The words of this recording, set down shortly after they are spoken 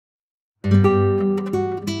Well,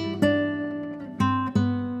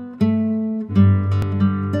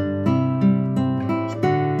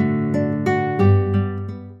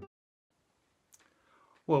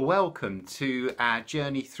 welcome to our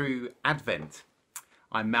journey through Advent.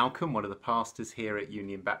 I'm Malcolm, one of the pastors here at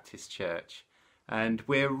Union Baptist Church, and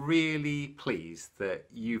we're really pleased that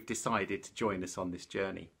you've decided to join us on this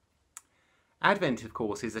journey. Advent, of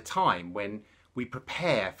course, is a time when we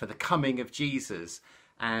prepare for the coming of Jesus,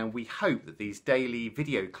 and we hope that these daily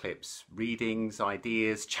video clips, readings,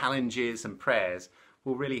 ideas, challenges and prayers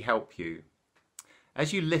will really help you.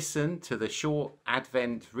 As you listen to the short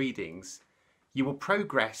Advent readings, you will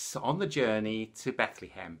progress on the journey to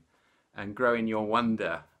Bethlehem and grow in your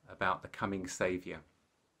wonder about the coming Saviour.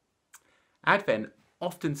 Advent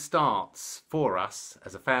often starts for us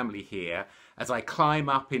as a family here as I climb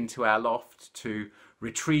up into our loft to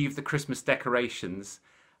retrieve the Christmas decorations.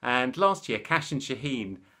 And last year, Cash and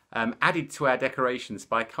Shaheen added to our decorations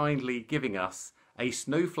by kindly giving us a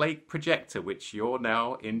snowflake projector, which you're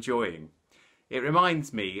now enjoying. It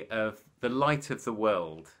reminds me of the light of the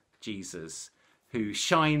world, Jesus, who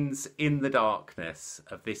shines in the darkness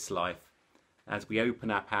of this life as we open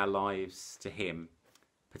up our lives to him,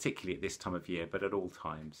 particularly at this time of year, but at all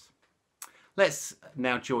times. Let's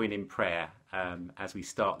now join in prayer as we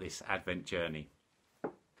start this Advent journey.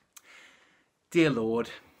 Dear Lord,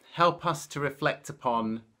 help us to reflect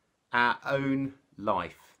upon our own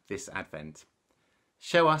life this Advent.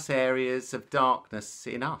 Show us areas of darkness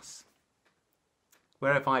in us.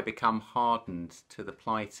 Where have I become hardened to the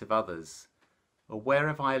plight of others? Or where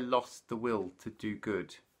have I lost the will to do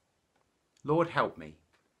good? Lord, help me.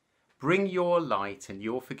 Bring your light and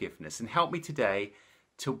your forgiveness and help me today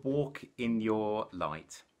to walk in your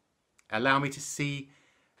light. Allow me to see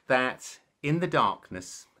that in the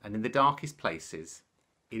darkness and in the darkest places,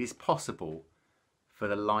 it is possible for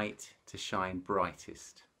the light to shine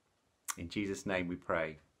brightest. In Jesus' name we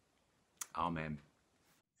pray. Amen.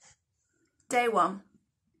 Day 1.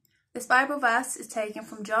 This Bible verse is taken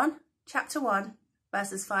from John chapter 1,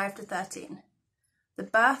 verses 5 to 13. The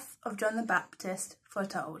birth of John the Baptist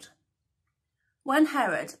foretold. When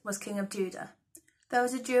Herod was king of Judah, there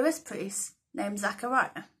was a Jewish priest named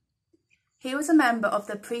Zachariah. He was a member of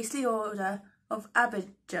the priestly order of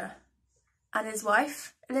Abijah, and his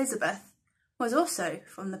wife, Elizabeth, was also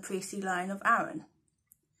from the priestly line of Aaron.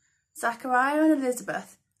 Zachariah and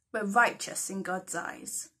Elizabeth were righteous in God's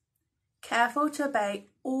eyes, careful to obey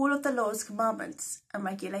all of the Lord's commandments and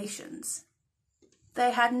regulations.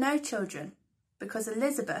 They had no children because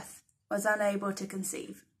Elizabeth was unable to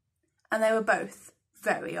conceive, and they were both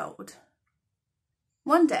very old.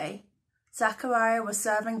 One day, Zachariah was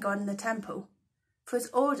serving God in the temple, for his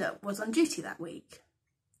order was on duty that week.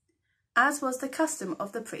 As was the custom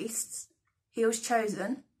of the priests, he was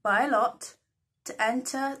chosen by lot to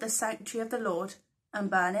enter the sanctuary of the Lord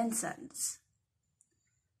and burn incense.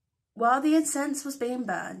 While the incense was being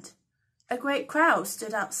burned, a great crowd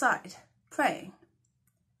stood outside, praying.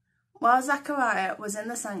 While Zachariah was in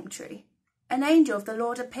the sanctuary, an angel of the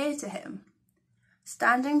Lord appeared to him,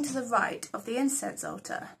 standing to the right of the incense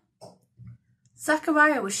altar.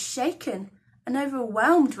 Zachariah was shaken and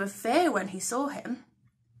overwhelmed with fear when he saw him.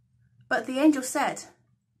 But the angel said,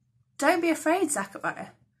 "Don't be afraid, Zachariah.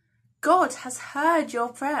 God has heard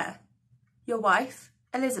your prayer. Your wife,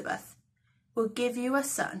 Elizabeth, will give you a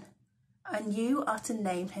son, and you are to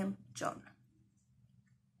name him John."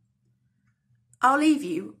 I'll leave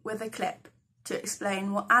you with a clip to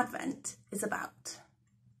explain what Advent is about.